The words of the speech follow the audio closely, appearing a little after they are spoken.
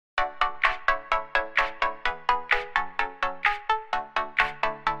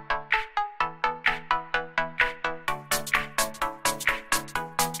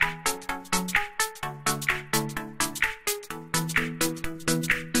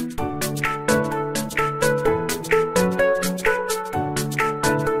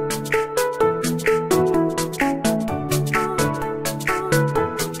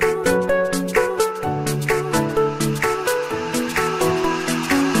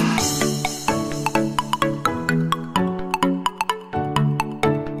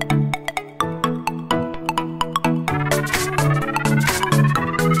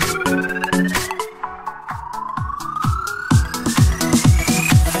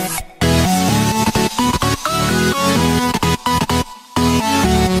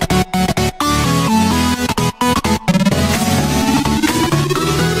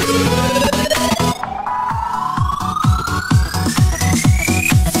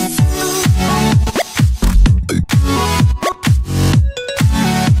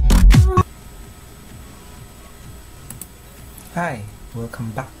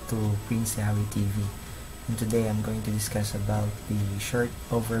welcome back to Prince YahweTV, and today I'm going to discuss about the short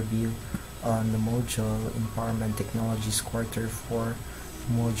overview on the module Empowerment Technologies Quarter 4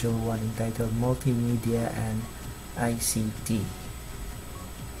 Module 1 entitled Multimedia and ICT.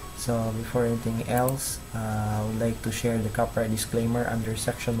 So before anything else, I would like to share the copyright disclaimer under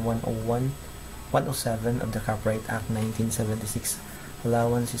Section 107 of the Copyright Act 1976.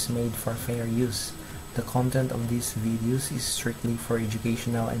 Allowance is made for fair use. The content of these videos is strictly for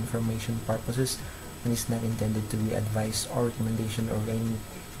educational and information purposes and is not intended to be advice or recommendation of any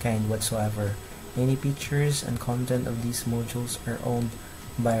kind whatsoever. Any pictures and content of these modules are owned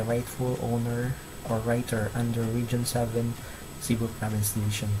by rightful owner or writer under Region 7 Cebu Province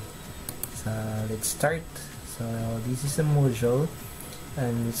Division. So let's start. So this is a module,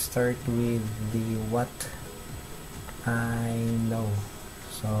 and let's start with the what I know.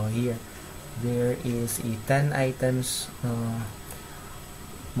 So here there is a 10 items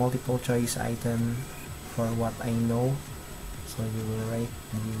multiple choice item for what I know. So you will write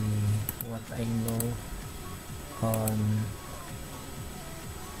the what I know on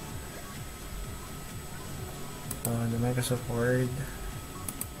the Microsoft Word.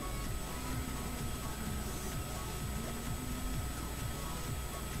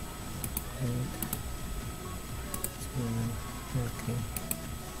 Okay.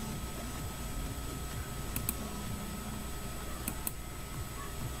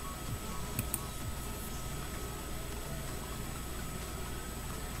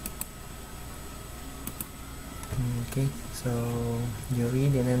 Okay, so you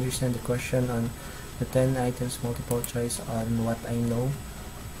read and understand the question on the 10 items multiple choice on what I know.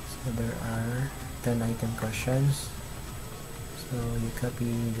 So there are 10 item questions. So you copy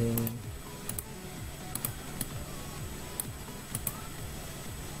the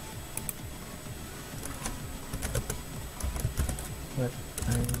what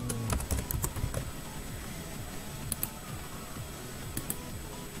I know.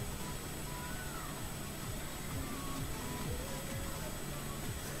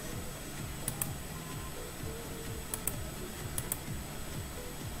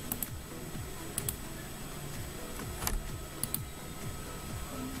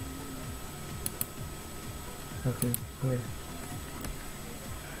 Okay, here.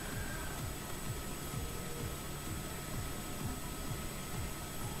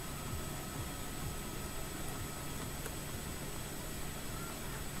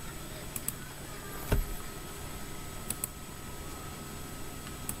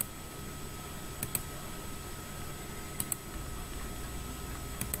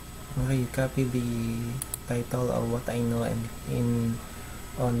 Okay, you copy the title of what I know and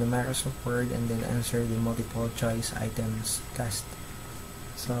on the Microsoft Word, and then answer the multiple choice items test.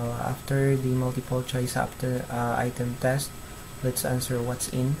 So after the multiple choice item test, let's answer what's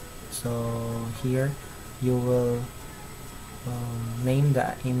in. So here you will name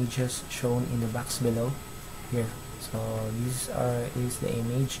the images shown in the box below here. So this is the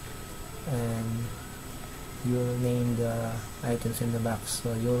image, and you'll name the items in the box.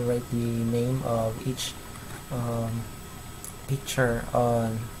 So you'll write the name of each picture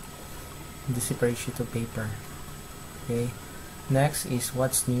on the separate sheet of paper. Okay, next is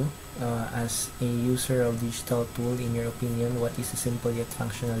what's new. As a user of digital tool, in your opinion, what is a simple yet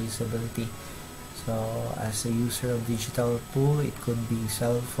functional usability? So as a user of digital tool, it could be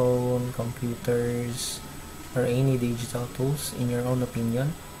cell phone, computers, or any digital tools. In your own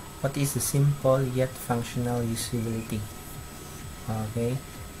opinion, what is the simple yet functional usability? Okay,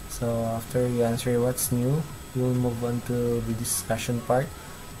 so after you answer what's new, we'll move on to the discussion part.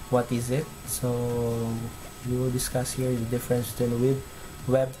 What is it? So we will discuss here the difference between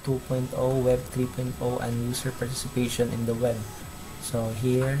Web 2.0, Web 3.0, and user participation in the web. So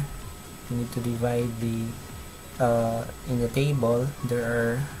here you need to divide the in the table there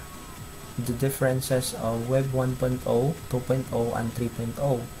are the differences of Web 1.0, 2.0, and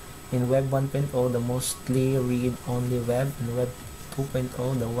 3.0. In Web 1.0, the mostly read-only web, and Web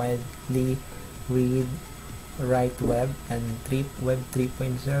 2.0, the widely read-write web, and Web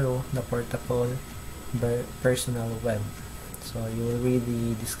 3.0, the portable personal web. So you will read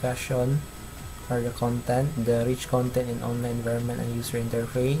the discussion or the content, the rich content in online environment and user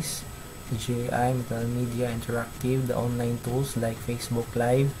interface, the GI, multimedia, interactive, the online tools like Facebook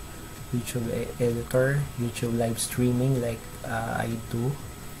Live, YouTube editor, YouTube live streaming like I do.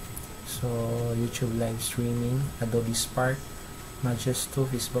 So YouTube live streaming, Adobe Spark, Majesto,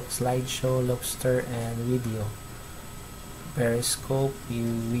 Facebook slideshow, Lobster, and video, Periscope,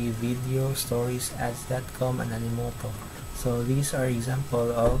 UV video, Stories, Ads.com, and Animoto. So these are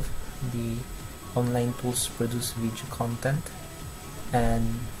example of the online tools to produce video content.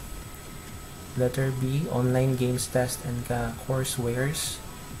 And letter B, online games test and coursewares.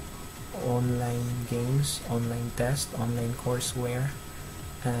 Online games, online test, online courseware.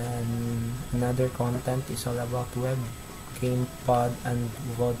 And another content is all about web, game pod, and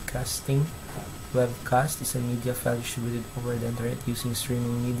vodcasting. Webcast is a media file distributed over the internet using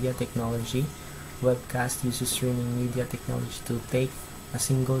streaming media technology. Webcast uses streaming media technology to take a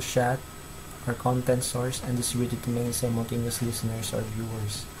single shot or content source and distribute it to many simultaneous listeners or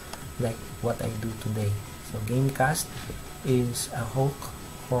viewers, like what I do today. So Gamecast is a hook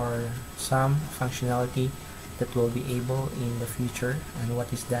for some functionality that will be able in the future, and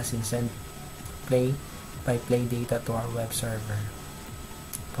what it does is send play-by-play data to our web server.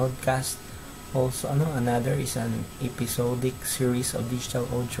 Podcast also another is an episodic series of digital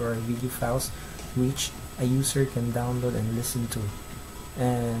audio or video files which a user can download and listen to.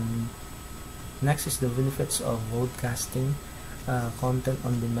 And next is the benefits of broadcasting. Content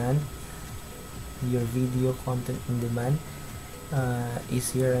on demand. Your video content on demand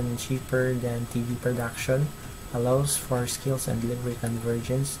easier and cheaper than TV production, allows for skills and delivery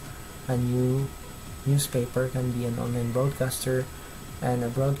convergence. A new newspaper can be an online broadcaster, and a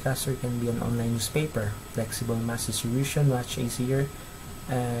broadcaster can be an online newspaper. Flexible mass distribution, much easier,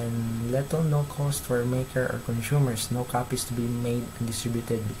 and little no cost for maker or consumers. No copies to be made and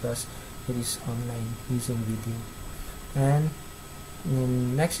distributed because it is online using video. And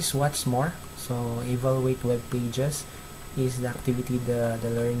next is what's more. So evaluate web pages is the activity the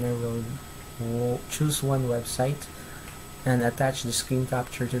learner will choose one website and attach the screen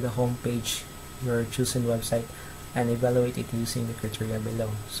capture to the home page, your chosen website, and evaluate it using the criteria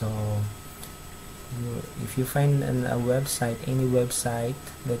below. So if you find a website, any website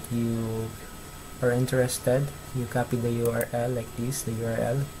that you are interested, you copy the URL like this, the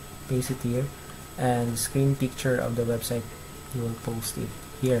URL, paste it here, and screen picture of the website, you will post it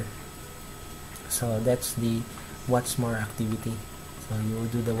here. So that's the what's more activity. So you will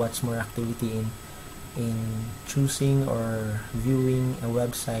do the what's more activity in choosing or viewing a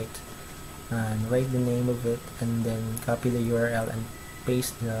website, and write the name of it, and then copy the URL and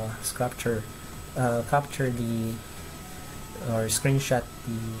paste the capture the or screenshot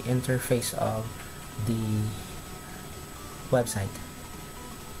the interface of the website.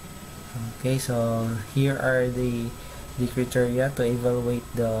 Okay, so here are the criteria to evaluate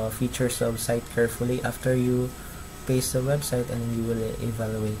the features of site carefully. After you paste the website, and you will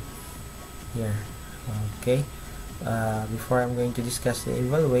evaluate here. Okay, before I'm going to discuss the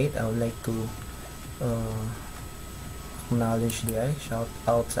evaluate, I would like to acknowledge the shout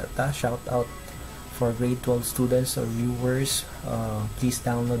out for grade 12 students or viewers. Please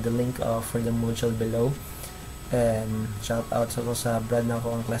download the link for the module below, and shout out sa brad na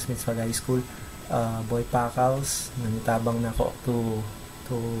ako ang classmates pag high school. Boy Pakals, nanitabang na ako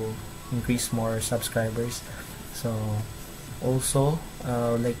to increase more subscribers. So also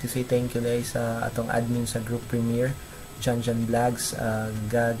I would like to say thank you guys sa atong admin sa group premiere, Jan Vlogs,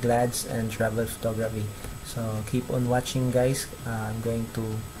 Glads, and Travel Photography. So keep on watching guys. I'm going to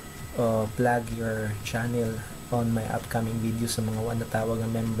plug your channel on my upcoming videos. Sa mga natawag na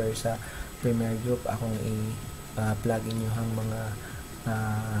member sa premiere group, akong i-plug inyo hang mga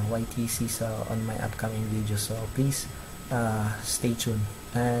YTC on my upcoming videos. So please stay tuned.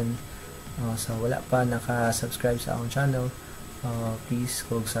 And so wala pa naka-subscribe sa akong channel, please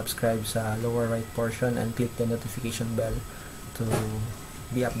go subscribe sa lower right portion and click the notification bell to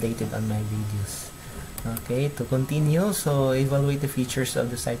be updated on my videos. Okay, to continue, so evaluate the features of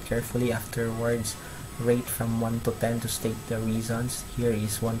the site carefully. Afterwards, rate from 1 to 10 to state the reasons. Here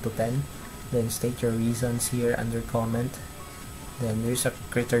is 1 to 10. Then state your reasons here under comment. Then there's a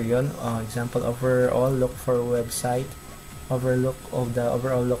criterion, example, overall look for a website. Overall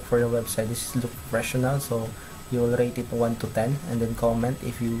look for the website. This is look professional, so you will rate it 1 to 10, and then comment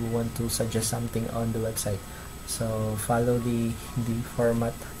if you want to suggest something on the website. So follow the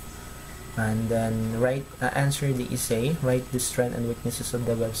format, and then answer the essay. Write the strengths and weaknesses of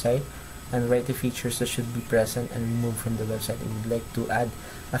the website, and write the features that should be present and removed from the website. If you would like to add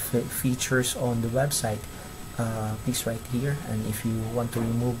features on the website, please write here, and if you want to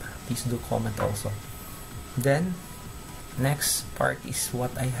remove, please do comment also. Then next part is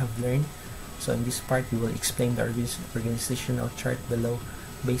what I have learned. So in this part, we will explain the organizational chart below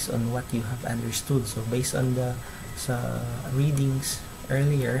based on what you have understood. So based on the readings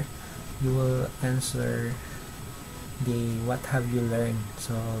earlier, you will answer the what have you learned.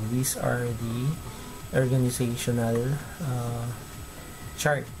 So these are the organizational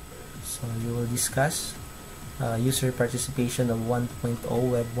chart. So you will discuss user participation of 1.0,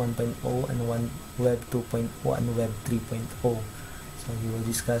 Web 1.0, and Web 2.0, and Web 3.0. So we will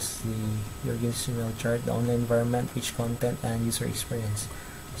discuss your user email chart, the online environment, which content, and user experience.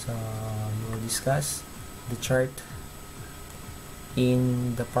 So we will discuss the chart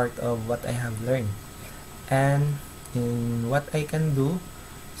in the part of what I have learned and in what I can do.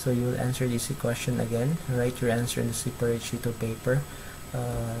 So you will answer this question again. Write your answer in a separate sheet of paper.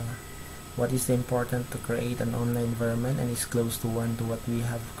 What is the important to create an online environment, and is close to one to what we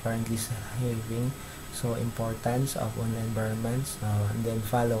have currently having. So importance of online environments, and then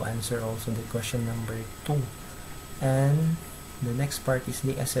follow answer also the question number 2. And the next part is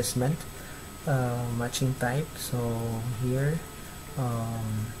the assessment, matching type. So here,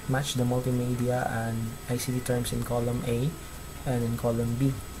 match the multimedia and ICT terms in column A and in column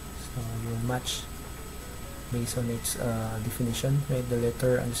B. So you'll match based on its definition. Write the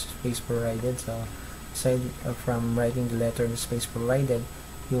letter and the space provided. So aside from writing the letter and the space provided,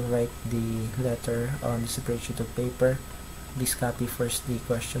 you'll write the letter on the separate sheet of paper. Please copy first the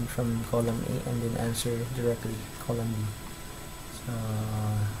question from column A and then answer directly column B. So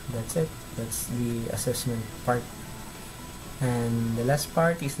that's it. That's the assessment part. And the last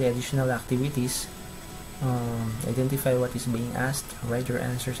part is the additional activities. Identify what is being asked. Write your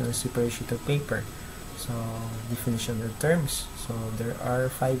answers on a separate sheet of paper. So definition of terms. So there are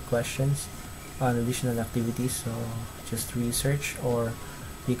 5 questions on additional activities. So just research, or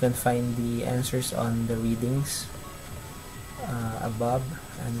you can find the answers on the readings above,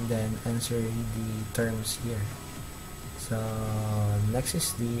 and then answer the terms here. So next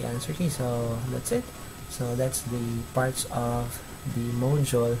is the answer key. So that's it. So that's the parts of the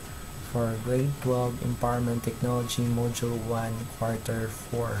module for grade 12 Empowerment Technology module 1 quarter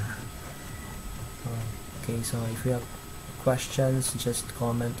 4. Okay, so if you have questions, just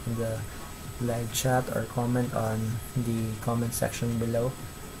comment in the live chat or comment on the comment section below,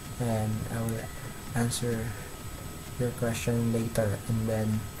 and I will answer your question later. And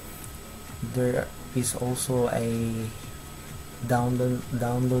then there is also a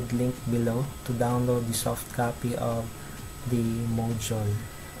download link below to download the soft copy of the module.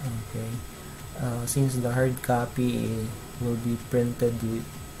 Okay, since the hard copy will be printed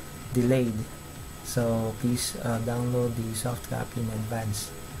delayed, so please download the soft copy in advance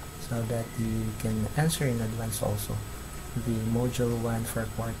so that you can answer in advance also the module 1 for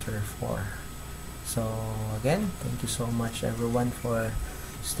quarter 4. So again, thank you so much everyone for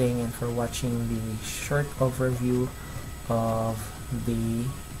staying and for watching the short overview of the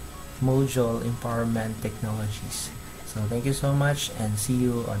module Empowerment Technologies. So thank you so much, and see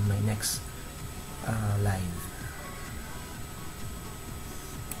you on my next live.